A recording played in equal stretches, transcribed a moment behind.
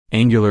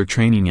Angular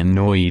training in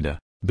Noida,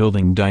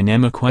 building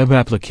dynamic web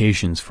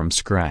applications from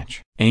scratch.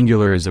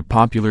 Angular is a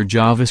popular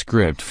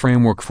JavaScript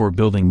framework for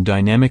building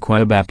dynamic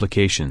web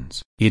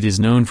applications. It is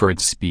known for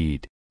its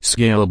speed,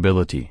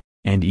 scalability,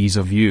 and ease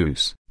of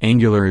use.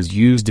 Angular is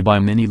used by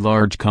many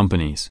large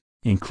companies,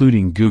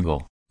 including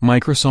Google,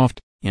 Microsoft,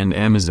 and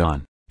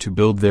Amazon, to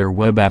build their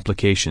web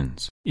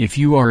applications. If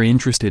you are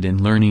interested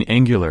in learning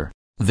Angular,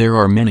 there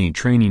are many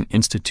training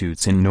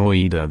institutes in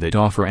Noida that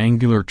offer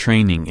Angular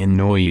training in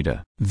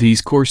Noida.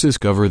 These courses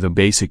cover the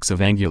basics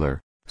of Angular,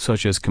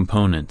 such as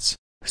components,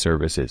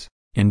 services,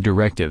 and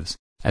directives,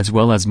 as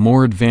well as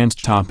more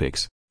advanced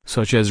topics,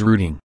 such as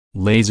routing,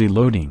 lazy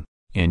loading,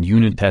 and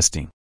unit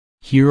testing.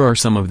 Here are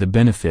some of the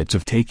benefits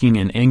of taking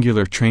an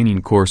Angular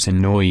training course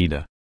in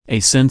Noida. A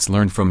sense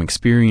learned from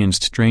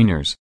experienced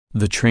trainers.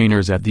 The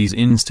trainers at these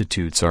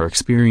institutes are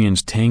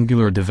experienced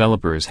Angular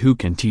developers who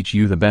can teach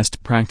you the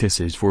best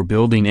practices for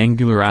building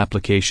Angular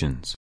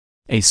applications.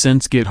 A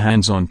sense get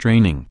hands-on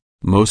training.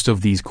 Most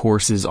of these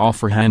courses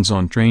offer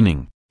hands-on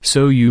training,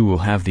 so you will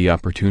have the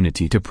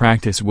opportunity to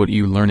practice what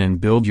you learn and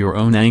build your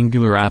own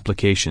Angular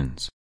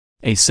applications.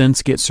 A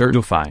sense get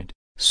certified.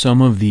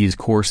 Some of these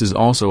courses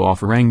also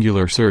offer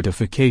Angular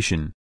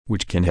certification,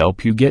 which can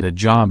help you get a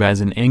job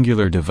as an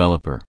Angular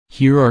developer.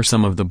 Here are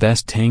some of the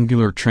best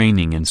Angular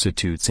training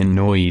institutes in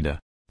Noida.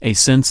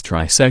 A-Sense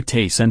Trisect,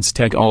 A-Sense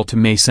Tech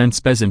Ultim, A-Sense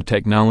Peasant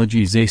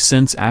Technologies,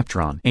 A-Sense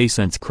Aptron,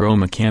 A-Sense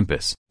Chroma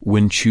Campus.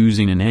 When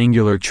choosing an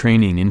Angular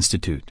training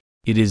institute,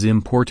 it is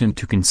important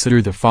to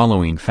consider the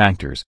following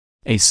factors.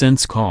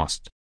 A-Sense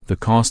cost. The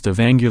cost of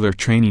Angular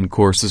training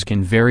courses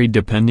can vary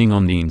depending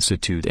on the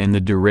institute and the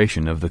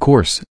duration of the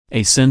course.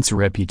 A-Sense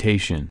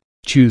reputation.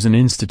 Choose an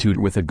institute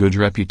with a good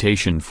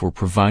reputation for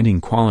providing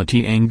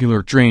quality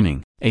Angular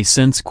training.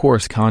 A-Sense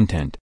course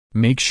content.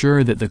 Make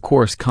sure that the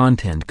course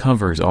content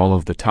covers all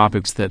of the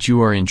topics that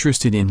you are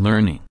interested in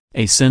learning.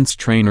 A-Sense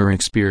trainer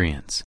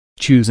experience.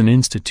 Choose an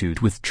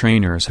institute with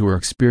trainers who are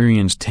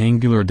experienced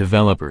Angular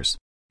developers.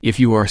 If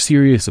you are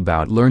serious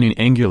about learning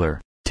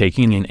Angular,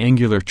 taking an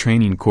Angular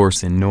training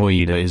course in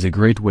Noida is a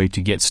great way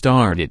to get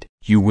started.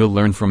 You will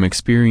learn from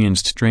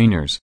experienced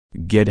trainers,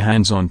 get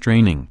hands-on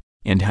training,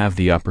 and have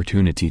the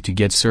opportunity to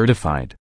get certified.